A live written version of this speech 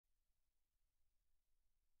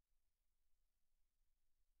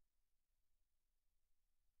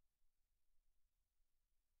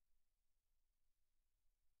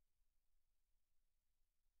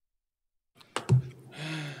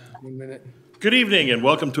1 minute. Good evening and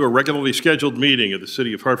welcome to a regularly scheduled meeting of the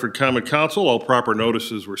City of Hartford Common Council. All proper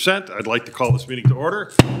notices were sent. I'd like to call this meeting to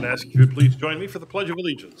order and ask if you would please join me for the Pledge of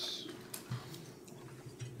Allegiance.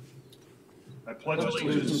 I pledge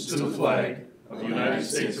allegiance to the flag of the United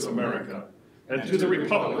States of America and to the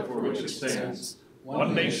republic for which it stands,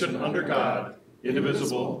 one nation under God,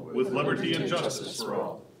 indivisible, with liberty and justice for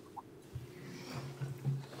all.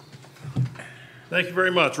 Thank you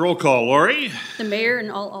very much. Roll call, Lori. The mayor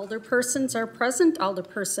and all alderpersons are present.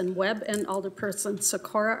 Alderperson Webb and Alderperson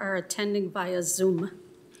Sikora are attending via Zoom.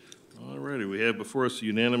 All righty, we have before us a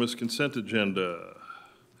unanimous consent agenda.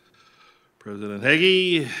 President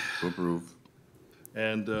Hagee. Approve.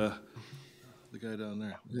 And the guy down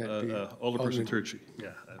there, Alderperson Turchi. Yeah.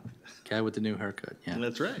 Guy with the new haircut. Yeah,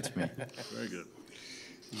 That's right. That's me. Very good.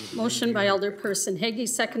 Motion by Alderperson Hagee,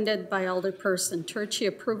 seconded by Alderperson Turchi,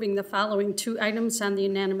 approving the following two items on the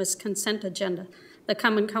unanimous consent agenda. The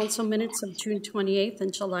Common Council minutes of June 28th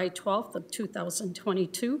and July 12th of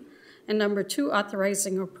 2022. And number two,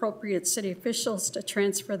 authorizing appropriate city officials to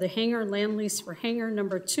transfer the hangar land lease for hangar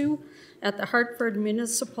number 2 at the Hartford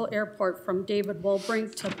Municipal Airport from David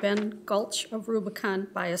Wolbrink to Ben Gulch of Rubicon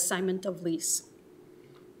by assignment of lease.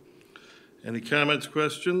 Any comments,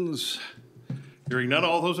 questions? Hearing none,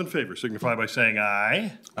 all those in favor signify by saying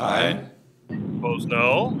aye. Aye. Opposed,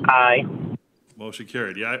 no. Aye. Motion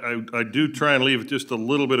carried. Yeah, I do try and leave just a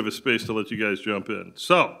little bit of a space to let you guys jump in.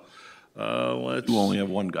 So, let's. You only have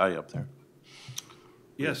one guy up there.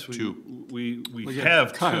 Yes, Two. We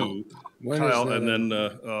have Kyle. two. When Kyle is and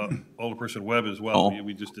that? then Alderperson Webb as well. Oh.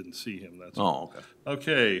 We just didn't see him. That's all. Oh,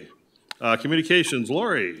 okay. Okay. Communications,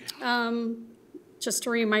 Lori. Just a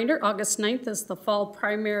reminder, August 9th is the fall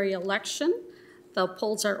primary election. The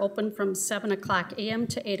polls are open from 7 o'clock a.m.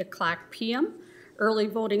 to 8 o'clock p.m. Early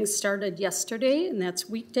voting started yesterday, and that's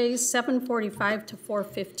weekdays 7:45 to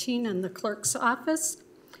 4:15 in the clerk's office.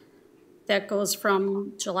 That goes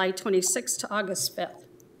from July 26th to August 5th.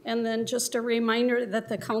 And then just a reminder that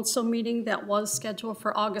the council meeting that was scheduled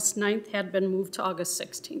for August 9th had been moved to August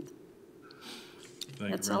 16th.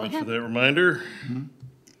 Thank That's you all very I much for have. that reminder.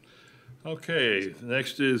 Okay,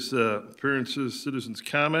 next is appearances, citizens'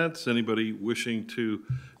 comments. Anybody wishing to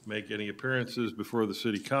make any appearances before the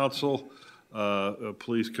city council,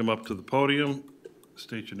 please come up to the podium,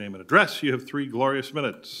 state your name and address. You have 3 glorious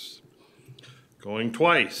minutes. Going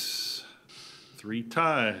twice, 3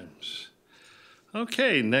 times.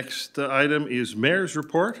 Okay, next item is mayor's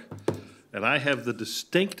report, and I have the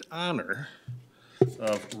distinct honor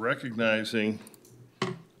of recognizing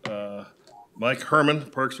Mike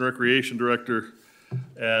Herman, Parks and Recreation Director,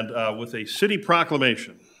 and with a city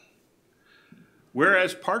proclamation.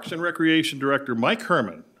 Whereas Parks and Recreation Director Mike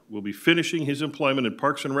Herman will be finishing his employment in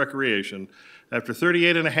Parks and Recreation after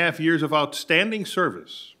 38 and a half years of outstanding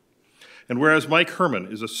service. And whereas Mike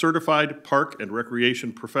Herman is a certified park and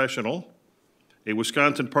recreation professional, a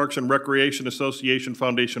Wisconsin Parks and Recreation Association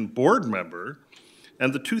Foundation board member,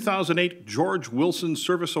 and the 2008 George Wilson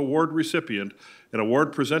Service Award recipient, an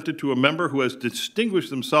award presented to a member who has distinguished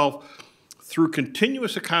himself through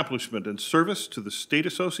continuous accomplishment and service to the state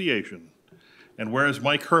association. And whereas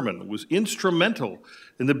Mike Herman was instrumental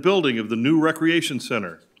in the building of the new Recreation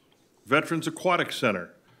Center, Veterans Aquatic Center,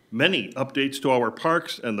 many updates to our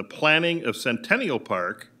parks, and the planning of Centennial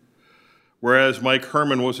Park, whereas Mike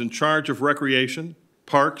Herman was in charge of recreation,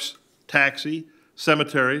 parks, taxi,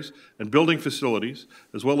 cemeteries, and building facilities,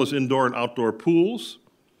 as well as indoor and outdoor pools.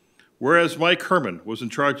 Whereas Mike Herman was in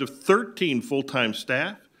charge of 13 full-time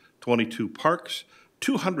staff, 22 parks,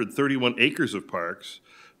 231 acres of parks,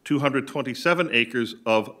 227 acres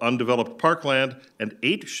of undeveloped parkland, and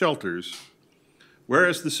 8 shelters.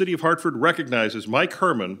 Whereas the City of Hartford recognizes Mike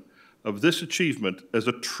Herman of this achievement as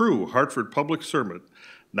a true Hartford public servant,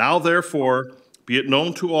 now therefore be it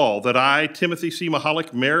known to all that I, Timothy C.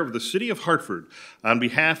 Mahalik, Mayor of the City of Hartford, on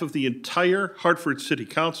behalf of the entire Hartford City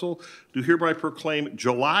Council, do hereby proclaim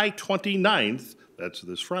July 29th, that's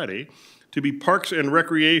this Friday, to be Parks and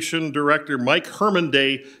Recreation Director Mike Herman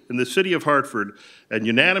Day in the City of Hartford, and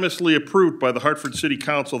unanimously approved by the Hartford City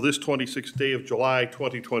Council this 26th day of July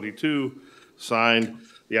 2022, signed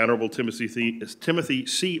the Honorable Timothy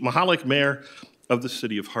C. Mahalik, Mayor of the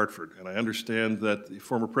City of Hartford. And I understand that the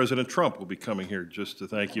former President Trump will be coming here just to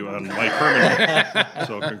thank you on Mike Herman.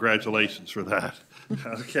 So congratulations for that.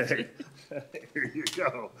 Okay, here you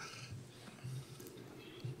go.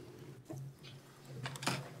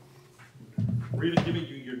 We're even giving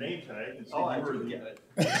you your name tag. And Oh, I do get it.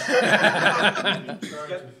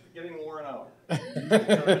 Getting worn out.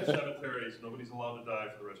 Cemeteries, nobody's allowed to die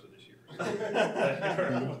for the rest of this year. Thank you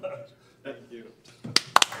very much. Thank you.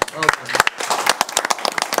 Okay.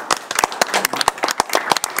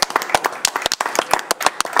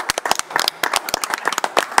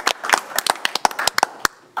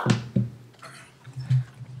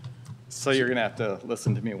 So you're going to have to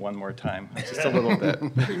listen to me one more time, just a little bit.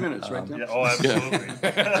 3 minutes, right? Yeah, oh, absolutely.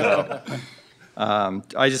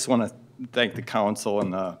 I just want to thank the council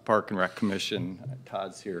and the Park and Rec Commission,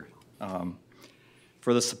 Todd's here,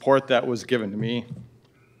 for the support that was given to me.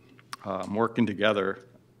 Working together,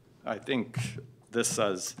 I think this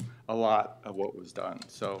says a lot of what was done,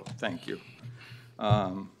 so thank you.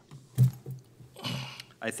 I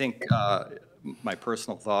think my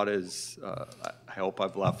personal thought is I hope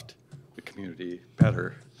I've left the community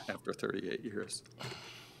better after 38 years.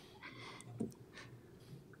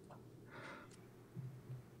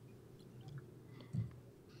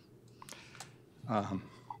 Want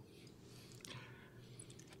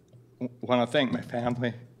to thank my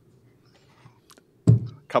family. A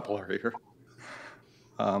couple are here.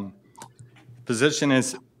 Position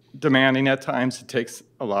is demanding at times. It takes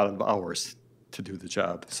a lot of hours to do the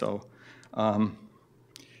job. So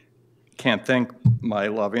can't thank my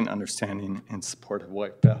loving, understanding, and supportive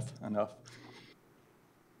wife, Beth, enough.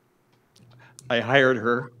 I hired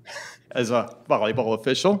her as a volleyball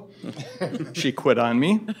official. She quit on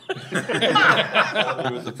me.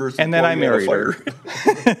 And then I married her.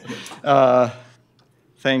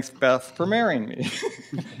 Thanks, Beth, for marrying me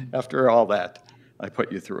after all that I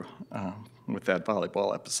put you through with that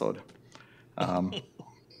volleyball episode.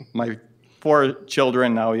 My 4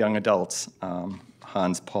 children, now young adults,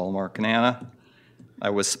 Hans, Paul, Mark, and Anna.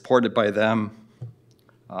 I was supported by them.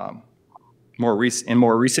 In more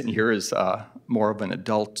recent years, more of an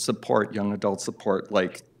adult support, young adult support,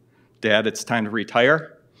 like, Dad, it's time to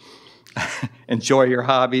retire. Enjoy your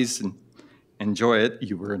hobbies and enjoy it.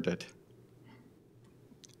 You earned it.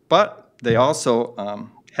 But they also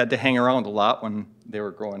had to hang around a lot when they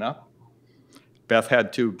were growing up. Beth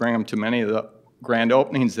had to bring them to many of the grand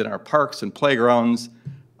openings in our parks and playgrounds.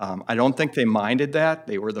 I don't think they minded that.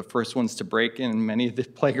 They were the first ones to break in many of the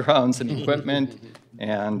playgrounds and equipment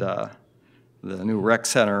and the new rec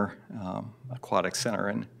center, aquatic center,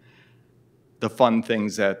 and the fun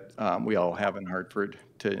things that we all have in Hartford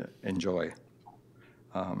to enjoy.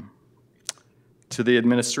 To the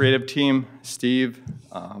administrative team, Steve,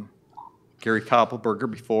 Gary Koppelberger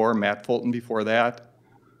before, Matt Fulton before that.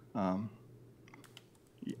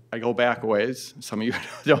 I go back a ways. Some of you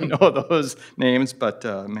don't know those names, but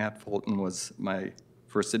Matt Fulton was my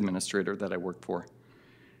first administrator that I worked for.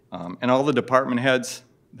 And all the department heads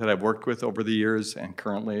that I've worked with over the years and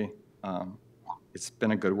currently, it's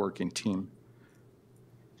been a good working team.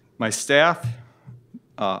 My staff,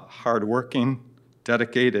 hardworking,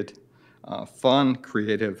 dedicated, fun,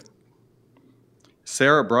 creative.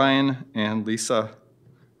 Sarah, Brian, and Lisa,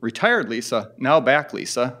 retired Lisa, now back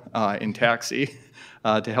Lisa, in taxi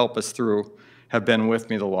to help us through, have been with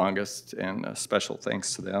me the longest, and special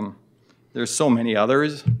thanks to them. There's so many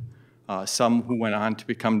others, some who went on to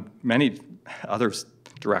become many others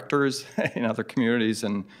directors in other communities,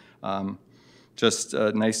 and just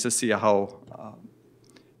nice to see how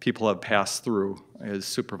people have passed through as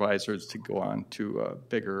supervisors to go on to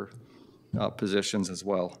bigger positions as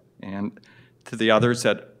well. And to the others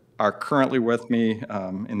that are currently with me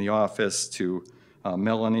in the office, to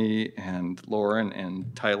Melanie and Lauren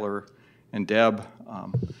and Tyler and Deb,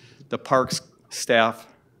 the parks staff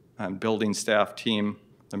and building staff team,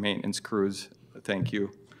 the maintenance crews, thank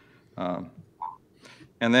you.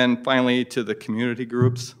 And then finally to the community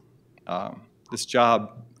groups. This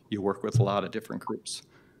job, you work with a lot of different groups.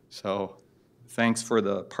 So thanks for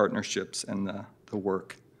the partnerships and the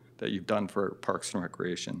work that you've done for Parks and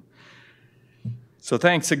Recreation. So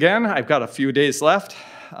thanks again. I've got a few days left.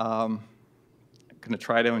 I'm going to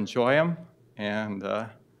try to enjoy them, and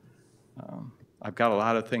I've got a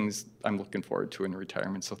lot of things I'm looking forward to in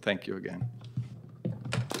retirement, so thank you again.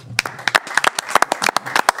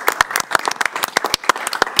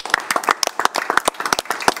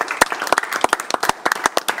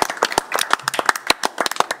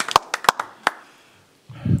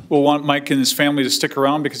 We'll want Mike and his family to stick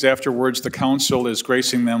around because afterwards the council is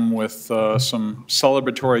gracing them with some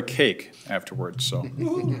celebratory cake afterwards. So,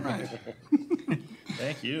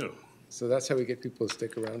 Thank you. So that's how we get people to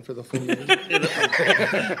stick around for the full meeting? I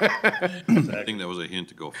think that was a hint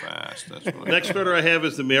to go fast. That's what Next order I have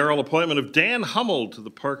is the mayoral appointment of Dan Hummel to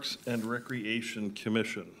the Parks and Recreation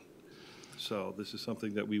Commission. So this is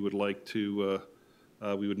something that we would like to,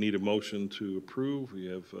 we would need a motion to approve. We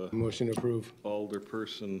have Motion to approve.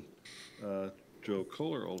 Alderperson Joe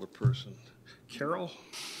Kohler, Alderperson Carroll.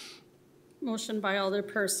 Motion by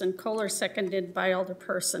Alderperson Kohler, seconded by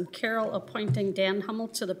Alderperson Carroll, appointing Dan Hummel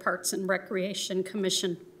to the Parks and Recreation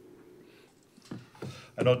Commission.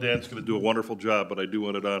 I know Dan's going to do a wonderful job, but I do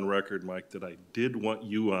want it on record, Mike, that I did want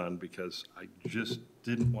you on because I just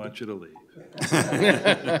didn't want you to leave.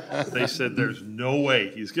 They said there's no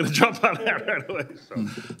way he's going to jump on that right away, so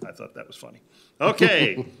I thought that was funny.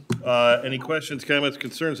 Okay, any questions, comments,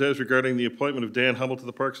 concerns as regarding the appointment of Dan Hummel to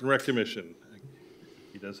the Parks and Rec Commission?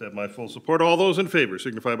 He does have my full support. All those in favor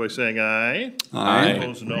signify by saying aye. Aye.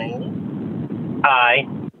 Opposed, no. Aye.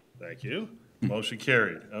 Thank you. Motion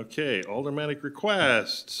carried. Okay, aldermanic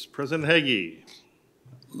requests. President Hagee.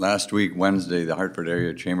 Last week, Wednesday, the Hartford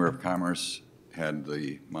Area Chamber of Commerce had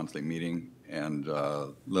the monthly meeting, and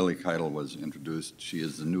Lily Keitel was introduced. She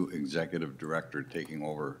is the new executive director taking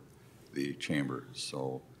over the chamber.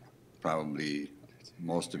 So probably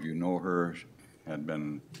most of you know her, had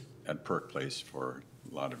been at Perk Place for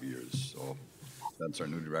a lot of years. So that's our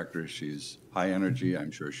new director. She's high energy.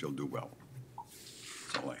 I'm sure she'll do well.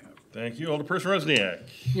 That's all I have. Thank you. Alderperson Rusniak.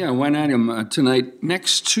 Yeah, one item tonight.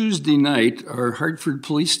 Next Tuesday night, our Hartford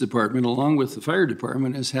Police Department, along with the Fire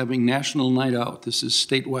Department, is having National Night Out. This is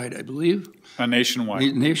statewide, I believe.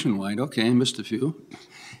 Nationwide. Nationwide, okay, I missed a few.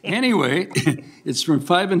 Anyway, it's from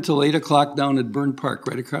 5 until 8 o'clock down at Burn Park,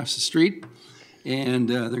 right across the street. And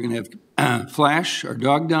they're going to have Flash, our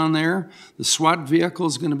dog down there. The SWAT vehicle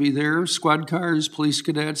is going to be there, squad cars, police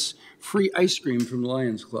cadets, free ice cream from the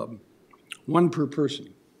Lions Club. One per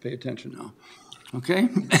person. Pay attention now, okay?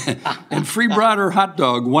 And free broader hot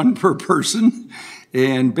dog, one per person.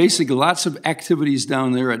 And basically lots of activities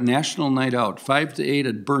down there at National Night Out, 5 to 8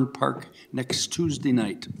 at Burnt Park next Tuesday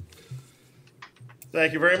night.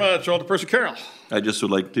 Thank you very much. Alderperson Carroll. I just would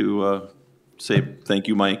like to say thank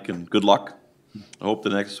you, Mike, and good luck. I hope the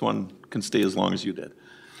next one can stay as long as you did.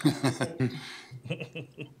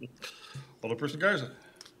 Alderperson Garza.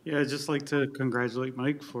 Yeah, I'd just like to congratulate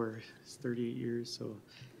Mike for his 38 years.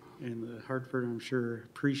 And Hartford, I'm sure,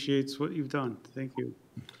 appreciates what you've done. Thank you.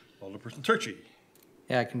 Alderperson Turchi.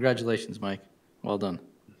 Yeah, congratulations, Mike. Well done.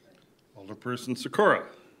 Alderperson Sikora.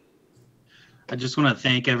 I just want to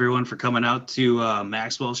thank everyone for coming out to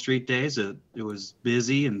Maxwell Street Days. It was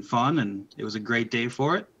busy and fun, and it was a great day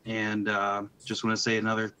for it. And just want to say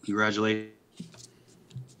another congratulations.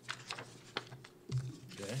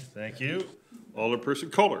 Okay, thank you.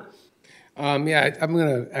 Alderperson Kohler. Yeah, I'm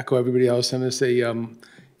going to echo everybody else. I'm going to say,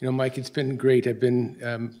 you know, Mike, it's been great. I've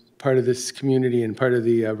been part of this community and part of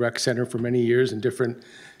the rec center for many years in different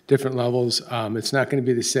levels. It's not going to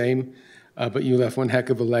be the same, but you left one heck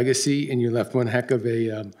of a legacy, and you left one heck of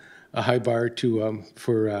a high bar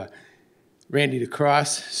for Randy to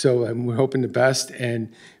cross. So we're hoping the best.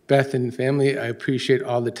 And Beth and family, I appreciate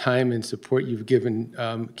all the time and support you've given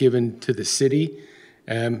to the city.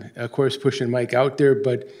 Of course, pushing Mike out there,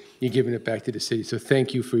 but you're giving it back to the city. So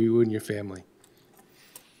thank you for you and your family.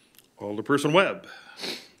 Alderperson Webb.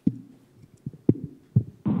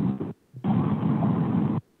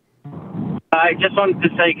 I just wanted to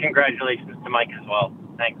say congratulations to Mike as well.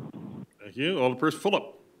 Thanks. Thank you. Alderperson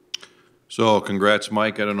Fulop. So congrats,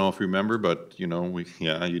 Mike. I don't know if you remember, but you know,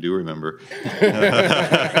 yeah, you do remember.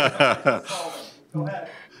 Go ahead.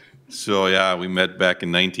 So yeah, we met back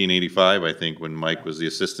in 1985, I think, when Mike was the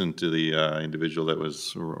assistant to the individual that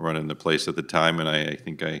was running the place at the time, and I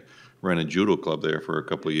think I ran a judo club there for a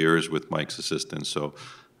couple of years with Mike's assistance. So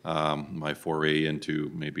my foray into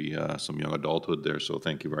maybe some young adulthood there. So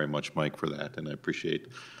thank you very much, Mike, for that, and I appreciate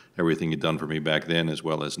everything you've done for me back then as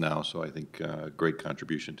well as now. So I think great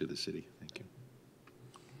contribution to the city. Thank you.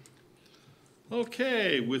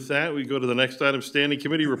 Okay, with that, we go to the next item, standing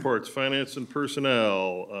committee reports, finance and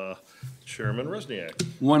personnel. Chairman Rusniak.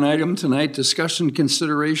 One item tonight, discussion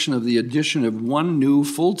consideration of the addition of one new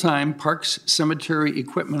full-time Parks Cemetery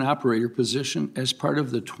Equipment Operator position as part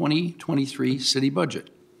of the 2023 city budget.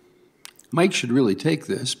 Mike should really take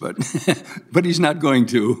this, but but he's not going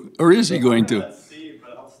to, or is he going to? Let's see,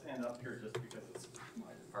 but I'll stand up here just because it's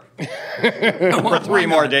my department. For 3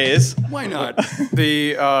 more days. Why not? At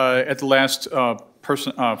the last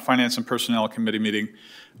Finance and Personnel Committee meeting,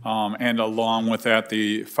 and along with that,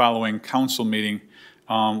 the following council meeting,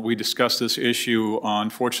 we discussed this issue.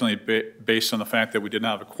 Unfortunately, based on the fact that we did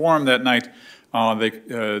not have a quorum that night,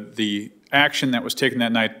 the action that was taken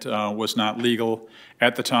that night was not legal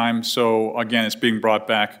at the time. So again, it's being brought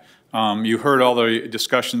back. You heard all the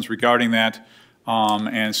discussions regarding that,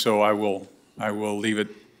 and so I will leave it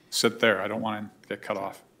sit there. I don't want to get cut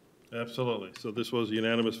off. Absolutely. So this was a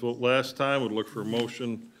unanimous vote last time. We'd look for a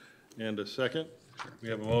motion and a second. We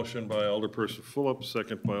have a motion by Alderperson Fulop,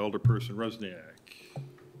 second by Alderperson Rusniak.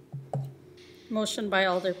 Motion by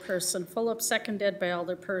Alderperson Fulop, seconded by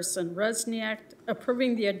Alderperson Rusniak,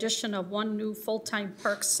 approving the addition of one new full-time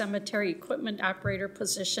Parks Cemetery Equipment Operator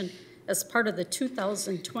position as part of the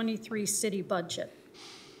 2023 city budget.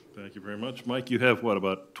 Thank you very much. Mike, you have, what,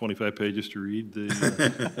 about 25 pages to read?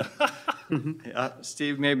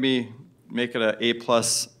 Steve made me make it an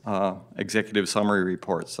A-plus executive summary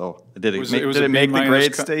report, so did it make the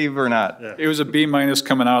grade, Steve, or not? Yeah. It was a B-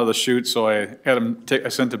 coming out of the chute, so I had him I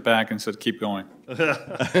sent it back and said, keep going.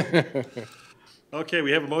 Okay,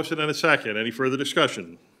 we have a motion and a second. Any further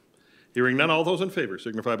discussion? Hearing none, all those in favor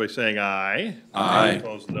signify by saying aye. Aye.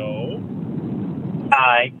 Opposed, no.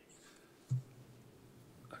 Aye.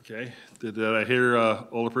 Okay, did I hear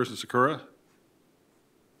Alderperson Sakura?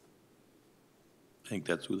 I think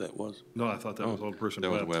that's who that was. No, I thought that was Alderperson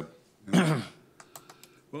That was Webb. Webb.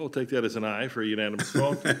 Well, we'll take that as an aye for a unanimous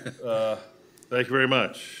vote. Thank you very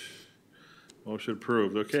much. Motion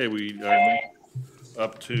approved. Okay, we are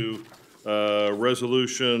up to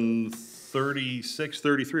Resolution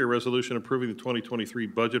 3633, a resolution approving the 2023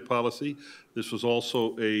 budget policy. This was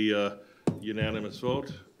also a unanimous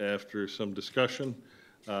vote after some discussion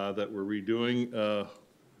that we're redoing.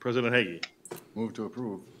 President Hagee. Move to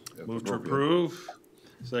approve. Move to approve.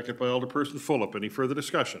 Second by Alderperson Fulop. Any further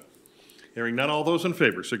discussion? Hearing none, all those in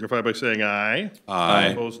favor signify by saying aye. Aye.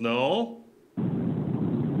 Opposed, no.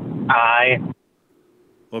 Aye.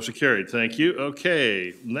 Motion carried. Thank you.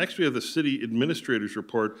 Okay. Next, we have the city administrator's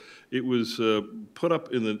report. It was put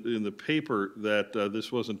up in the paper that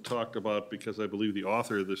this wasn't talked about because I believe the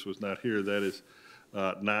author of this was not here. That is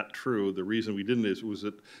not true. The reason we didn't was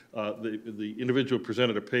that the individual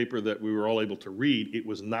presented a paper that we were all able to read. It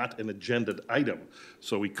was not an agended item,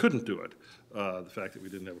 so we couldn't do it. The fact that we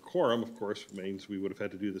didn't have a quorum, of course, means we would have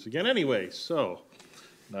had to do this again anyway. So,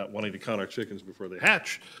 not wanting to count our chickens before they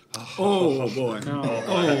hatch. Oh, boy.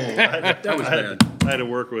 That was bad. I had to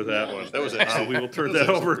work with that one. That was we will turn that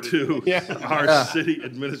over to our city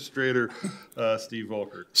administrator, Steve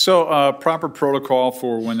Volker. So proper protocol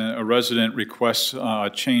for when a resident requests a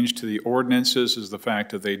change to the ordinances is the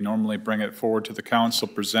fact that they normally bring it forward to the council,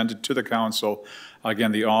 present it to the council.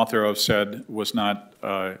 Again, the author of said was not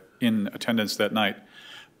in attendance that night.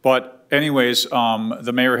 But anyways,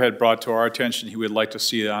 the mayor had brought to our attention he would like to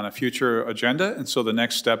see it on a future agenda, and so the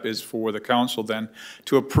next step is for the council then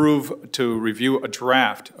to review a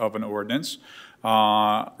draft of an ordinance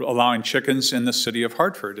allowing chickens in the city of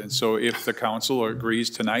Hartford. And so if the council agrees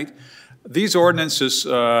tonight, these ordinances,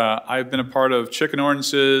 I've been a part of chicken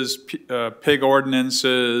ordinances, pig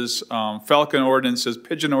ordinances, falcon ordinances,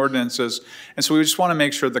 pigeon ordinances, and so we just want to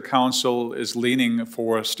make sure the council is leaning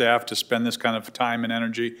for staff to spend this kind of time and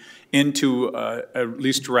energy into at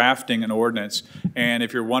least drafting an ordinance. And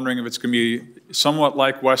if you're wondering if it's going to be somewhat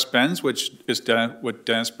like West Bend's, which is what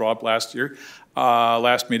Dennis brought up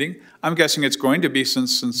last meeting, I'm guessing it's going to be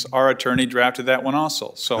since our attorney drafted that one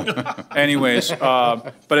also. So anyways,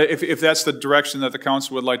 but if that's the direction that the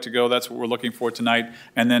council would like to go, that's what we're looking for tonight.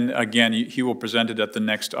 And then again, he will present it at the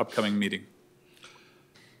next upcoming meeting.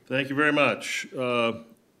 Thank you very much.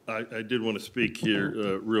 I did want to speak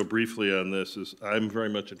here real briefly on this. I'm very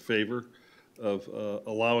much in favor of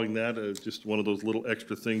allowing that, just one of those little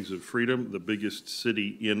extra things of freedom. The biggest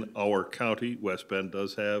city in our county, West Bend,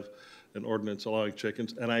 does have an ordinance allowing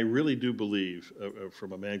chickens, and I really do believe,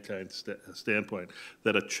 from a mankind standpoint,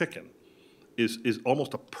 that a chicken is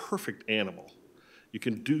almost a perfect animal. You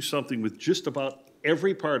can do something with just about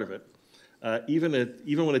every part of it. Even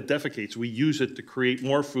when it defecates, we use it to create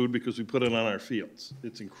more food because we put it on our fields.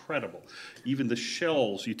 It's incredible. Even the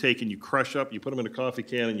shells you take and you crush up, you put them in a coffee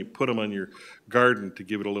can and you put them on your garden to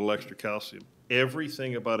give it a little extra calcium.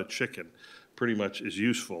 Everything about a chicken pretty much is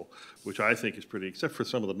useful, which I think is pretty, except for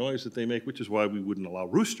some of the noise that they make, which is why we wouldn't allow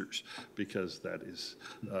roosters, because that is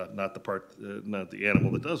not the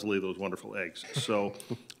animal that does lay those wonderful eggs. So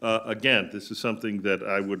again, this is something that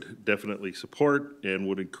I would definitely support and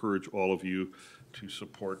would encourage all of you to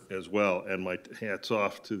support as well. And my hats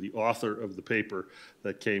off to the author of the paper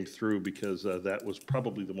that came through, because that was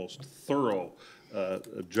probably the most thorough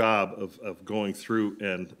job of going through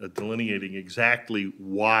and delineating exactly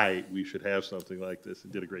why we should have something like this.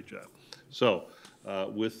 It did a great job. So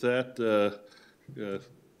with that,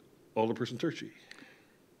 Alderperson Turchi.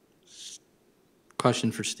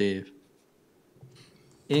 Question for Steve.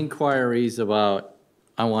 Inquiries about,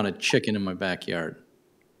 I want a chicken in my backyard.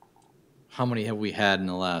 How many have we had in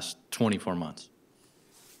the last 24 months?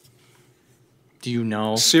 Do you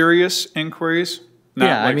know? Serious inquiries?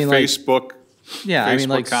 Not like Facebook. Yeah, I mean,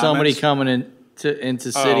 like somebody coming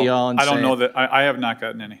into City Hall and I don't saying, know that. I have not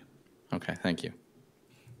gotten any. Okay, thank you.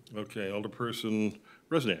 Okay, Alderperson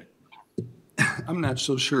Resniak. I'm not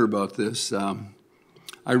so sure about this.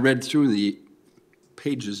 I read through the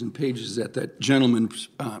pages and pages that gentleman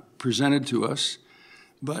presented to us.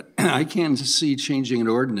 but I can't see changing an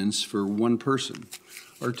ordinance for one person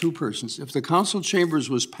or two persons. If the council chambers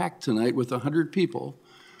was packed tonight with 100 people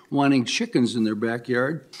wanting chickens in their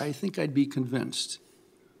backyard, I think I'd be convinced.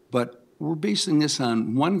 But we're basing this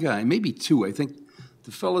on one guy, maybe two. I think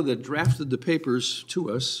the fellow that drafted the papers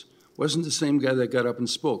to us wasn't the same guy that got up and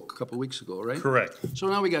spoke a couple weeks ago, right? Correct. So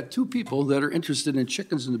now we got two people that are interested in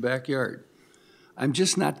chickens in the backyard. I'm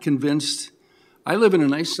just not convinced. I live in a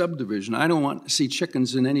nice subdivision. I don't want to see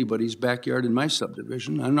chickens in anybody's backyard in my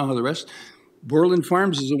subdivision. I don't know how the rest. Borland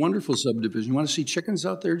Farms is a wonderful subdivision. You want to see chickens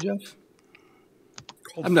out there, Jeff?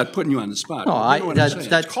 I'm not putting you on the spot. No, You know what I'm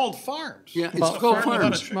saying. It's called farms. Yeah, it's called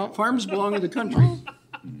farms. Farms belong to the country.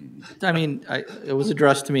 I mean, it was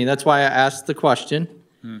addressed to me. That's why I asked the question,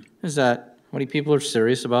 is that how many people are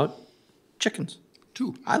serious about chickens?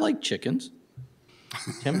 Two. I like chickens.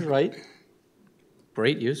 Tim's right.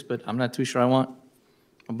 Great use, but I'm not too sure I want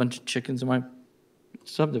a bunch of chickens in my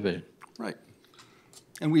subdivision. Right.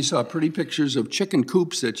 And we saw pretty pictures of chicken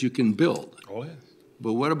coops that you can build. Oh, yeah.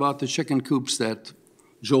 But what about the chicken coops that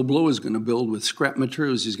Joe Blow is going to build with scrap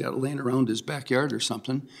materials he's got laying around his backyard or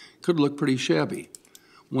something? Could look pretty shabby.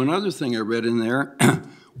 One other thing I read in there,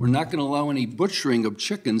 we're not going to allow any butchering of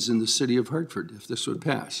chickens in the city of Hartford if this would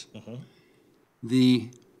pass.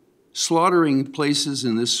 The slaughtering places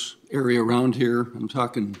in this area around here, I'm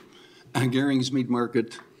talking Gering's Meat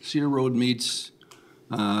Market, Cedar Road Meats,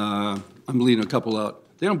 I'm leaving a couple out.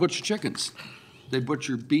 They don't butcher chickens. They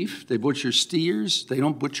butcher beef, they butcher steers, they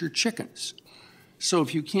don't butcher chickens. So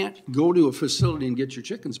if you can't go to a facility and get your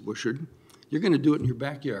chickens butchered, you're going to do it in your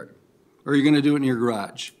backyard, or you're going to do it in your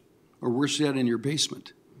garage, or worse yet, in your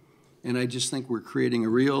basement. And I just think we're creating a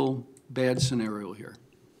real bad scenario here.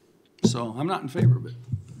 So I'm not in favor of it.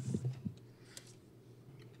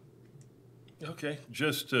 Okay,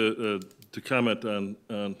 just to comment on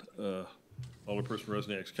Alderperson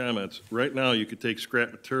Rusniak's comments, right now you could take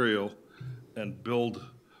scrap material and build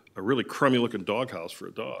a really crummy-looking doghouse for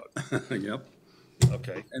a dog. Yep.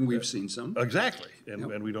 Okay. And we've seen some. Exactly,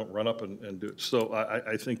 and we don't run up and do it. So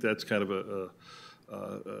I think that's kind of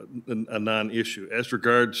a non-issue. As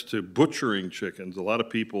regards to butchering chickens, a lot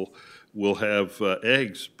of people will have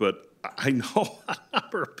eggs, but I know a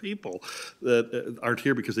number of people that aren't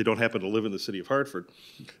here because they don't happen to live in the city of Hartford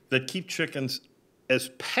that keep chickens as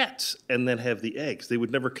pets and then have the eggs. They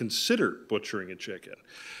would never consider butchering a chicken.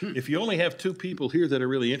 If you only have two people here that are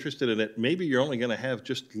really interested in it, maybe you're only going to have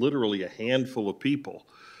just literally a handful of people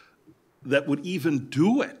that would even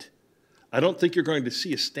do it. I don't think you're going to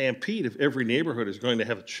see a stampede if every neighborhood is going to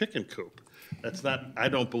have a chicken coop. That's not, I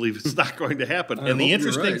don't believe it's not going to happen. And the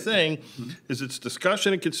interesting thing is it's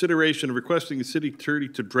discussion and consideration of requesting the city attorney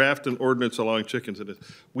to draft an ordinance allowing chickens in it.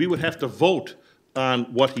 We would have to vote on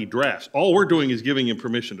what he drafts. All we're doing is giving him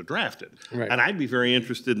permission to draft it. Right. And I'd be very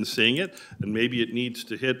interested in seeing it, and maybe it needs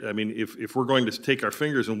to hit, I mean, if we're going to take our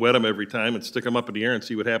fingers and wet them every time and stick them up in the air and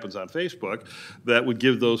see what happens on Facebook, that would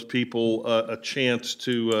give those people a chance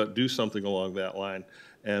to do something along that line,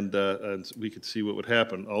 and we could see what would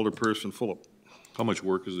happen. Alderperson Fulop. How much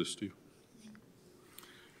work is this, Steve?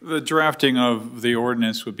 The drafting of the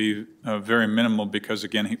ordinance would be very minimal because,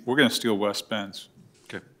 again, we're going to steal West Bend's.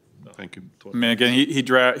 Okay, thank you. I mean, again,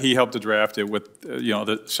 he helped to draft it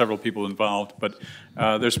with, several people involved, but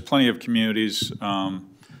there's plenty of communities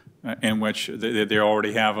in which they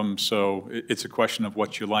already have them, so it's a question of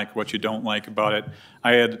what you like, what you don't like about it.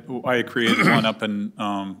 I had created one up in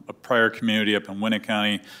a prior community up in Winnet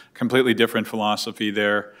County, completely different philosophy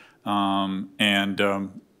there,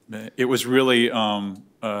 it was really an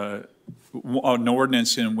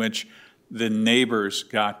ordinance in which the neighbors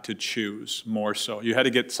got to choose more so. You had to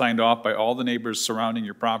get signed off by all the neighbors surrounding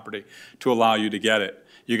your property to allow you to get it.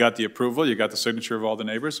 You got the approval, you got the signature of all the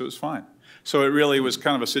neighbors, it was fine. So it really was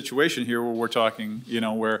kind of a situation here where we're talking,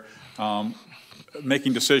 where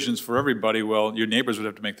making decisions for everybody, well, your neighbors would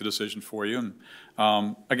have to make the decision for you.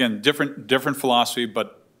 And again, different philosophy,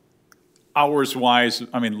 but hours-wise,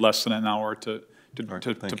 I mean, less than an hour to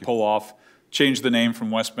pull off. Change the name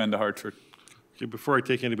from West Bend to Hartford. Okay, before I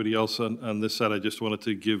take anybody else on this side, I just wanted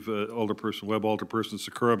to give Alderperson Webb, Alderperson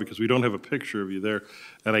Sakura, because we don't have a picture of you there,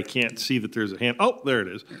 and I can't see that there's a hand. Oh, there it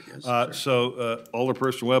is.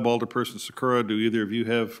 Alderperson Webb, Alderperson Sakura, do either of you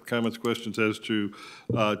have comments, questions as to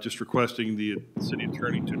just requesting the city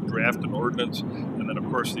attorney to draft an ordinance, and then, of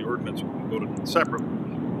course, the ordinance will be voted separately,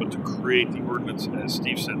 but to create the ordinance, as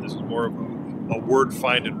Steve said, this is more of a word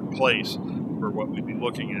find and replace for what we'd be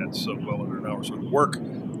looking at, so well under an hour's worth of work.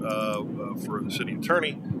 For the city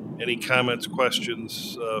attorney, any comments,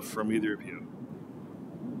 questions from either of you?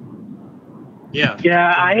 Yeah,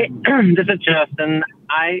 this is Justin.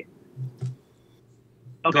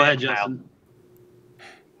 Okay, Go ahead, Kyle. Justin.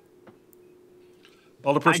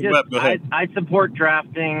 Alderperson Webb, go ahead. I support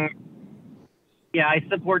drafting. Yeah, I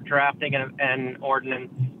support drafting an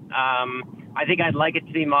ordinance. I think I'd like it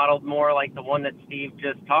to be modeled more like the one that Steve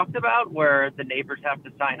just talked about, where the neighbors have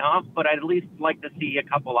to sign off, but I'd at least like to see a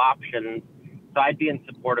couple options. So I'd be in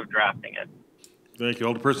support of drafting it. Thank you.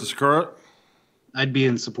 Alderperson Sikora? I'd be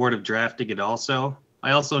in support of drafting it also.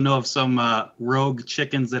 I also know of some rogue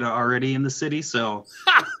chickens that are already in the city, so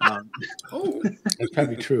That's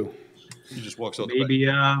probably true. He just walks out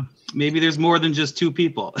maybe there's more than just two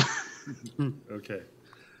people. Okay.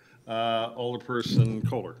 Alderperson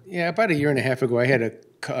Kohler? Yeah, about a year and a half ago, I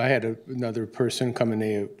had another person come and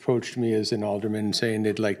they approached me as an alderman saying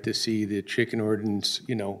they'd like to see the chicken ordinance,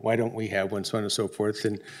 why don't we have one, so on and so forth.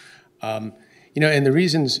 And, and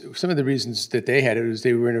some of the reasons that they had it was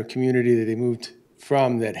they were in a community that they moved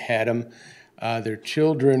from that had them. Their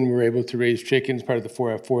children were able to raise chickens, part of the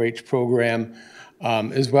 4-H program,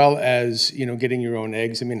 as well as, getting your own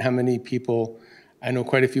eggs. I mean, how many people... I know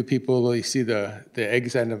quite a few people, you see the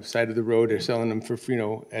eggs on the side of the road, they're selling them for,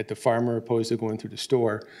 at the farmer opposed to going through the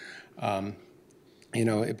store. But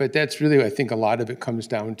that's really, I think a lot of it comes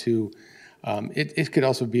down to, it could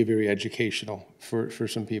also be very educational for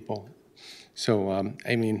some people. So,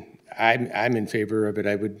 I'm in favor of it.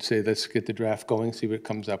 I would say let's get the draft going, see what it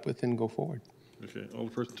comes up with, and go forward. Okay.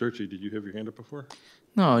 Alderperson Turchi, did you have your hand up before?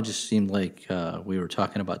 No, it just seemed like we were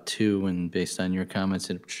talking about 2, and based on your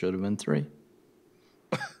comments, it should have been 3.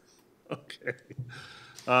 Okay.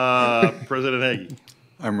 President Hagee.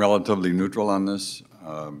 I'm relatively neutral on this.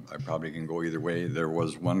 I probably can go either way. There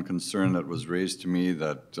was one concern that was raised to me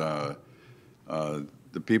that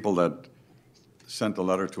the people that sent the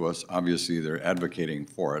letter to us, obviously they're advocating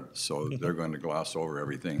for it, so they're going to gloss over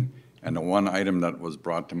everything. And the one item that was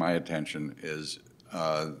brought to my attention is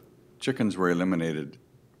chickens were eliminated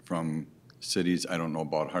from cities, I don't know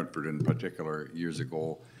about Hartford in particular, years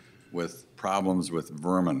ago, with problems with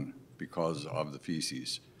vermin because of the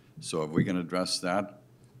feces. So if we can address that,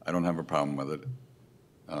 I don't have a problem with it.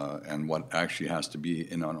 And what actually has to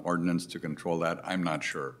be in an ordinance to control that, I'm not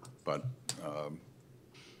sure, but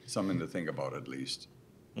something to think about at least.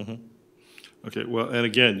 Mm-hmm. Okay, well, and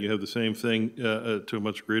again, you have the same thing to a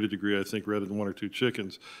much greater degree, I think, rather than 1 or 2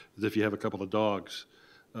 chickens, is if you have a couple of dogs.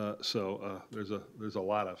 So there's a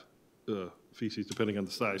lot of feces depending on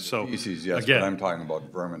the size. So feces, yes, again, but I'm talking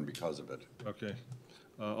about vermin because of it. Okay.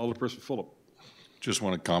 Alderperson Fulop. Just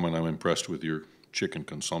want to comment, I'm impressed with your chicken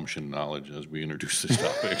consumption knowledge as we introduce this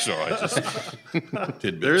topic, so I just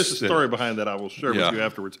tidbits. There is a story behind that I will share with you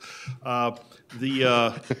afterwards. One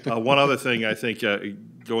other thing I think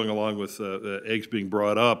going along with eggs being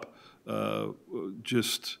brought up,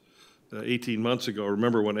 just 18 months ago,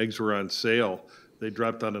 remember when eggs were on sale, they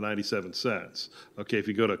dropped down to 97 cents. Okay, if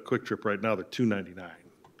you go to Quick Trip right now, they're $2.99.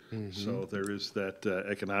 Mm-hmm. So there is that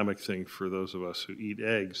economic thing for those of us who eat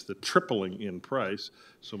eggs, the tripling in price,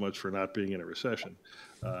 so much for not being in a recession.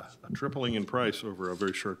 A tripling in price over a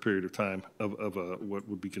very short period of time of what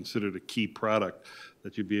would be considered a key product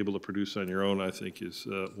that you'd be able to produce on your own, I think, is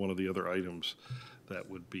one of the other items that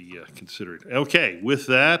would be considered. Okay, with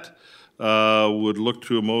that, would look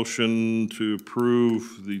to a motion to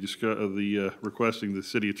approve the requesting the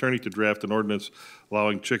city attorney to draft an ordinance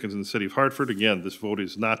allowing chickens in the city of Hartford. Again, this vote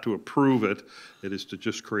is not to approve it. It is to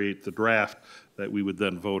just create the draft that we would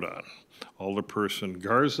then vote on. Alderperson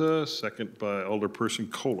Garza, second by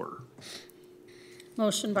Alderperson Kohler.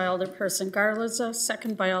 Motion by Alderperson Garza,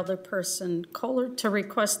 second by Alderperson Kohler, to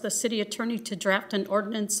request the city attorney to draft an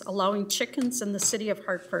ordinance allowing chickens in the city of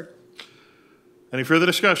Hartford. Any further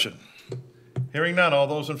discussion? Hearing none, all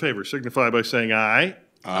those in favor signify by saying aye.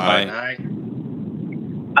 Aye.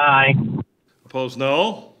 Aye. Opposed,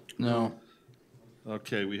 no? No.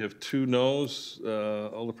 Okay, we have 2 noes,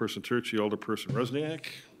 Alderperson Turchi, Alderperson Rusniak.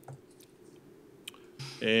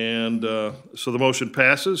 And so the motion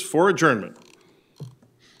passes for adjournment.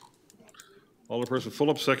 Alderperson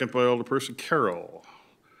Fulop, second by Alderperson Carroll.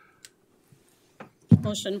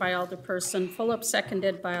 Motion by Alderperson Fulop,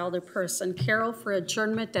 seconded by Alderperson Carroll for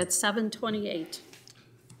adjournment at 7:28.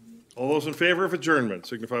 All those in favor of adjournment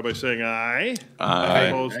signify by saying aye. Aye.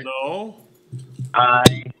 Opposed, no?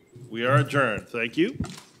 Aye. We are adjourned. Thank you.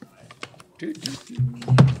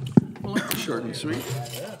 Short and sweet.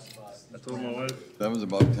 I told my wife. That was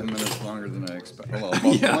about 10 minutes longer than I expected. Well, about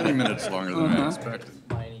 20 minutes longer than I expected.